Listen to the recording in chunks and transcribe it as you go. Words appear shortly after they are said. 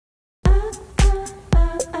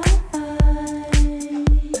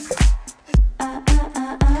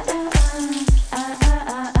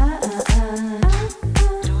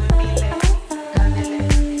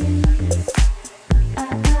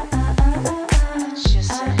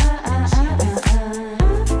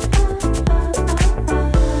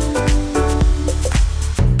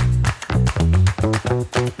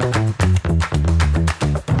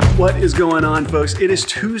What is going on, folks? It is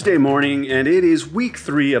Tuesday morning and it is week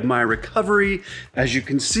 3 of my recovery. As you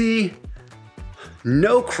can see,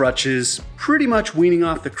 no crutches, pretty much weaning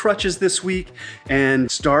off the crutches this week and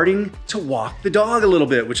starting to walk the dog a little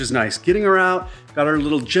bit, which is nice. Getting her out, got our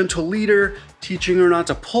little gentle leader, teaching her not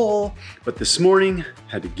to pull, but this morning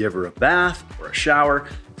had to give her a bath or a shower.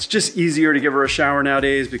 It's just easier to give her a shower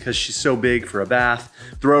nowadays because she's so big for a bath.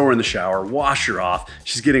 Throw her in the shower, wash her off.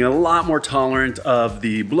 She's getting a lot more tolerant of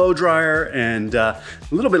the blow dryer, and a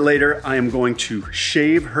little bit later, I am going to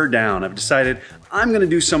shave her down. I've decided I'm gonna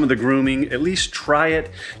do some of the grooming, at least try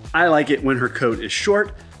it. I like it when her coat is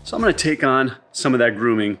short, so I'm gonna take on some of that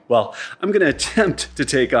grooming. Well, I'm gonna attempt to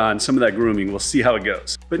take on some of that grooming. We'll see how it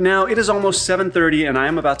goes. But now it is almost 7:30 and I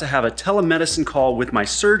am about to have a telemedicine call with my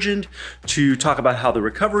surgeon to talk about how the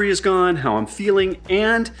recovery has gone, how I'm feeling,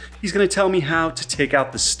 and he's gonna tell me how to take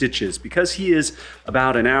out the stitches. Because he is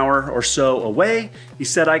about an hour or so away, he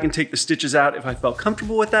said I can take the stitches out if I felt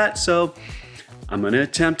comfortable with that, so I'm gonna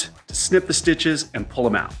attempt to snip the stitches and pull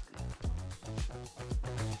them out.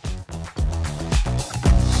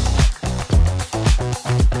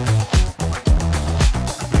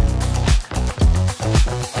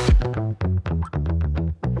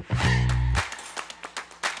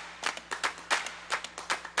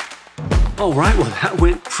 All right, well, that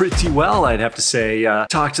went pretty well, I'd have to say.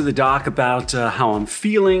 Talked to the doc about how I'm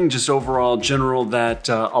feeling, just overall general, that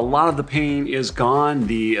a lot of the pain is gone.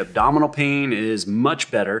 The abdominal pain is much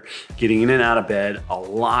better. Getting in and out of bed, a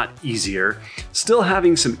lot easier. Still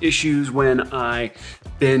having some issues when I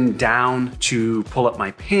bend down to pull up my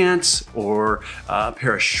pants or a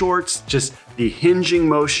pair of shorts, just the hinging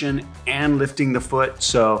motion and lifting the foot.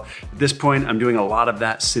 So at this point, I'm doing a lot of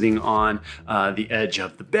that sitting on the edge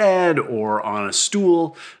of the bed or on a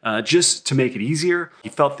stool, just to make it easier. He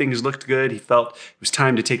felt things looked good. He felt it was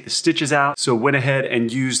time to take the stitches out. So went ahead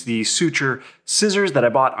and used the suture scissors that I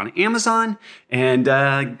bought on Amazon and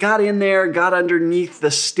got in there, got underneath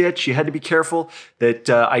the stitch. You had to be careful that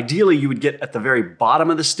ideally you would get at the very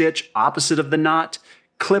bottom of the stitch, opposite of the knot,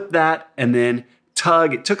 clip that, and then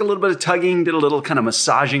tug. It took a little bit of tugging, did a little kind of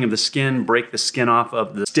massaging of the skin, break the skin off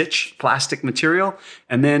of the stitch plastic material,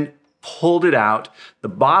 and then pulled it out. The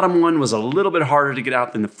bottom one was a little bit harder to get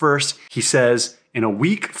out than the first. He says, in a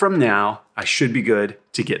week from now, I should be good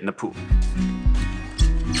to get in the pool.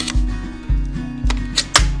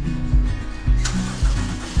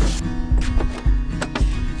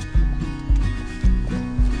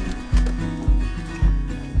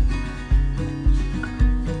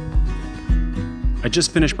 I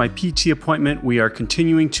just finished my PT appointment. We are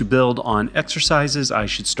continuing to build on exercises I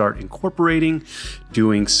should start incorporating,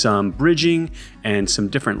 doing some bridging and some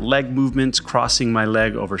different leg movements, crossing my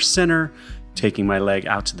leg over center, taking my leg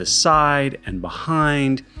out to the side and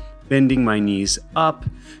behind, bending my knees up,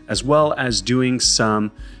 as well as doing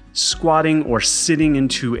some squatting or sitting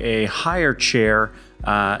into a higher chair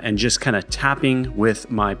and just kind of tapping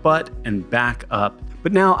with my butt and back up.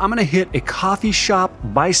 But now I'm gonna hit a coffee shop,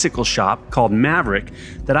 bicycle shop called Maverick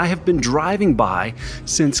that I have been driving by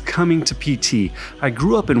since coming to PT. I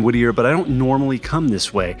grew up in Whittier, but I don't normally come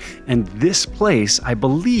this way. And this place, I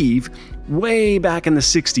believe, way back in the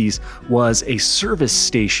 60s was a service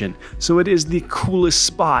station. So it is the coolest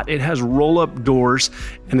spot. It has roll-up doors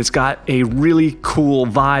and it's got a really cool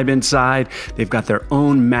vibe inside. They've got their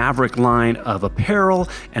own Maverick line of apparel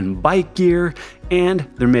and bike gear, and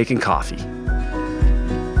they're making coffee.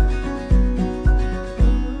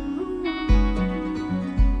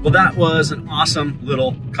 Well, that was an awesome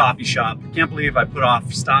little coffee shop. I can't believe I put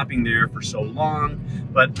off stopping there for so long,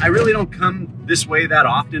 but I really don't come this way that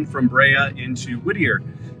often from Brea into Whittier.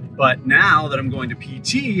 But now that I'm going to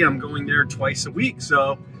PT, I'm going there twice a week.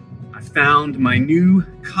 So I found my new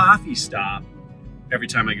coffee stop every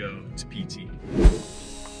time I go to PT.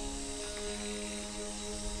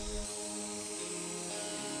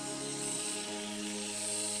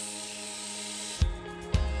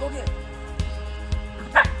 Go get it.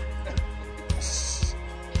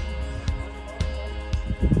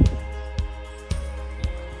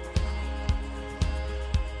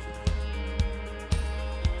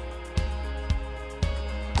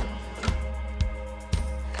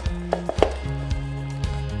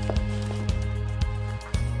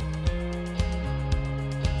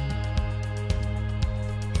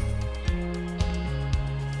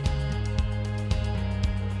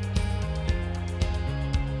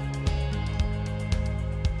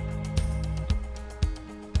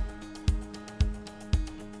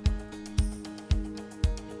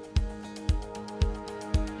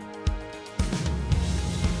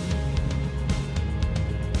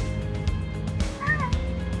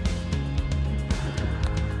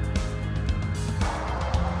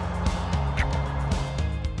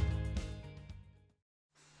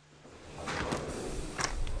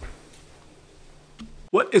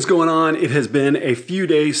 What is going on? It has been a few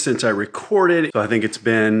days since I recorded. So I think it's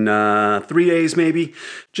been 3 days maybe.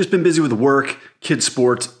 Just been busy with work, kids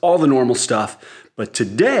sports, all the normal stuff. But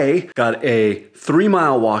today, got a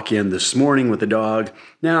 3-mile walk in this morning with the dog.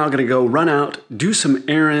 Now I'm gonna go run out, do some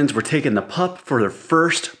errands. We're taking the pup for their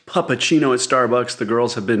first puppuccino at Starbucks. The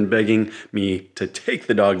girls have been begging me to take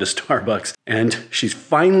the dog to Starbucks. And she's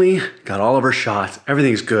finally got all of her shots.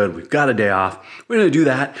 Everything's good, we've got a day off. We're gonna do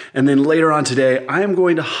that. And then later on today, I am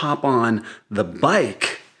going to hop on the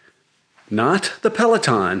bike, not the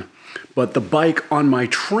Peloton, but the bike on my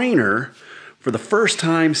trainer for the first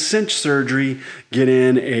time since surgery, get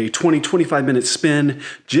in a 20-25 minute spin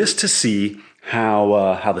just to see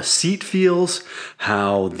how the seat feels,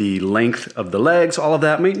 how the length of the legs, all of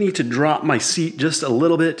that. Might need to drop my seat just a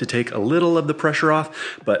little bit to take a little of the pressure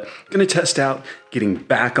off, but gonna test out getting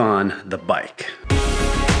back on the bike.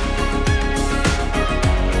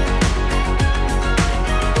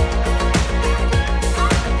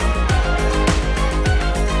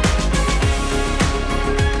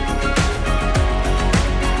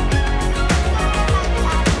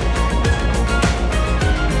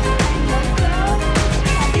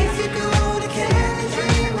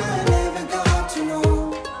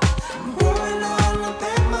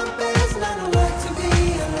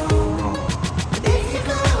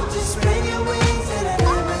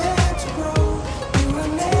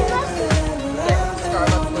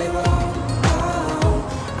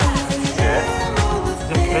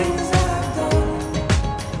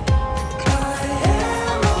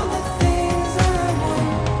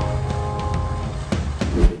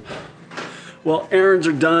 Well, errands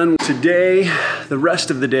are done. Today, the rest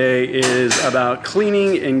of the day is about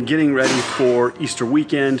cleaning and getting ready for Easter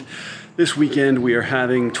weekend. This weekend, we are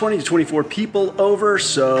having 20 to 24 people over,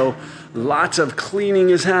 so lots of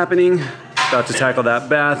cleaning is happening. About to tackle that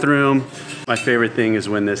bathroom. My favorite thing is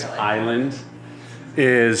when this island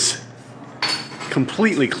is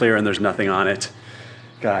completely clear and there's nothing on it.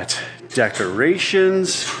 Got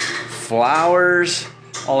decorations, flowers,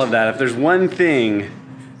 all of that. If there's one thing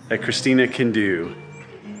that Christina can do,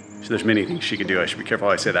 so there's many things she can do, I should be careful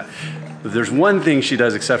how I say that. But there's one thing she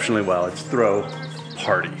does exceptionally well, it's throw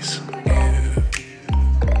parties.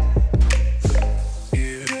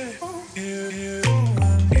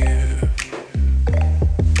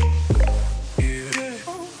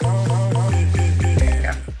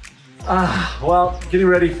 Well, getting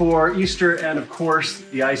ready for Easter, and of course,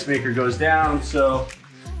 the ice maker goes down, so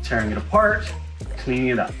tearing it apart, cleaning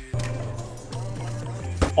it up.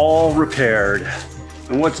 All repaired.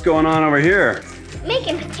 And what's going on over here?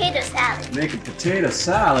 Making potato salad. Making potato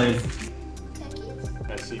salad.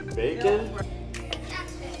 I see bacon.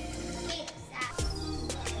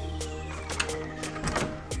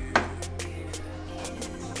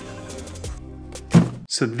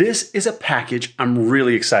 So this is a package I'm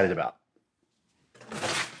really excited about.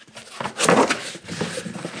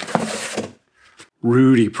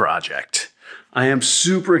 Rudy Project. I am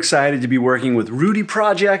super excited to be working with Rudy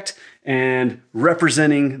Project and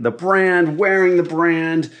representing the brand, wearing the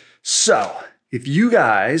brand. So if you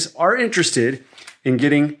guys are interested in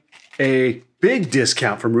getting a big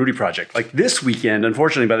discount from Rudy Project, like this weekend,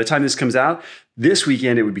 unfortunately, by the time this comes out, this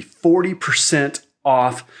weekend it would be 40%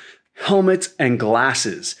 off helmets and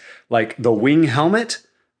glasses. Like the wing helmet,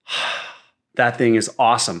 that thing is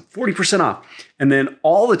awesome, 40% off. And then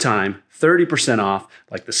all the time, 30% off,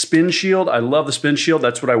 like the spin shield. I love the spin shield.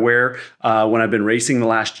 That's what I wear when I've been racing the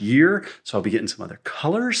last year. So I'll be getting some other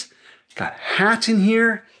colors. Got hats in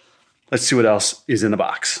here. Let's see what else is in the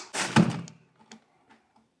box.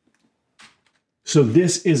 So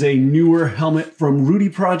this is a newer helmet from Rudy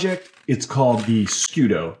Project. It's called the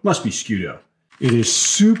Scudo. Must be Scudo. It is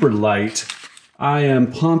super light. I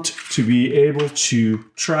am pumped to be able to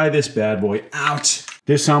try this bad boy out.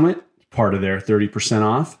 This helmet, part of their 30%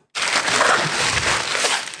 off.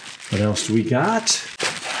 What else do we got?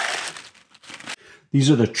 These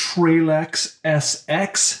are the Tralex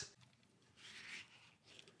SX.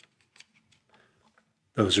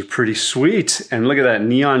 Those are pretty sweet. And look at that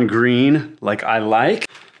neon green, like I like.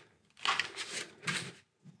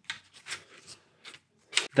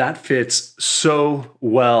 That fits so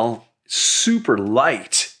well, super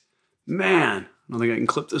light. Man, I don't think I can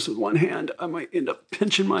clip this with one hand. I might end up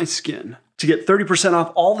pinching my skin. To get 30%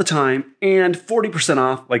 off all the time and 40%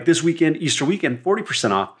 off, like this weekend, Easter weekend, 40%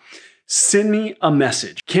 off, send me a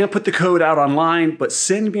message. Can't put the code out online, but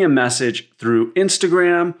send me a message through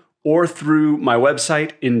Instagram or through my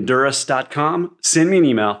website, Endureus.com. Send me an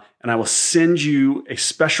email and I will send you a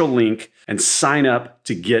special link and sign up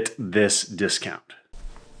to get this discount.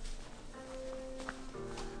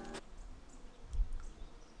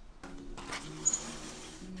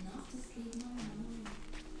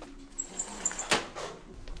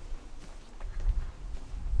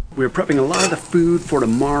 We're prepping a lot of the food for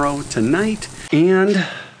tomorrow, tonight, and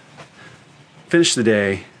finish the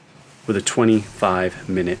day with a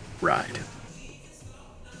 25-minute ride.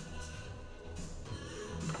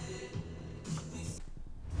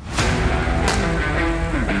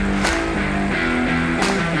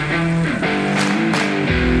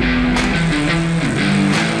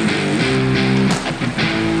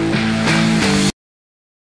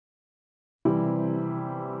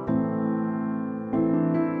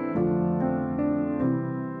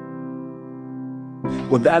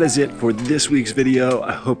 Well, that is it for this week's video.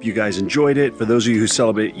 I hope you guys enjoyed it. For those of you who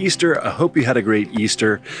celebrate Easter, I hope you had a great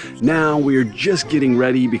Easter. Now we're just getting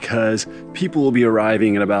ready because people will be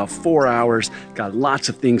arriving in about 4 hours. Got lots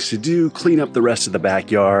of things to do, clean up the rest of the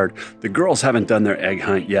backyard. The girls haven't done their egg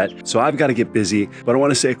hunt yet, so I've got to get busy. But I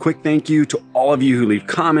want to say a quick thank you to all of you who leave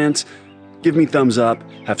comments, give me thumbs up,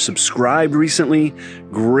 have subscribed recently.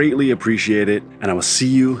 Greatly appreciate it, and I will see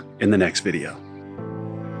you in the next video.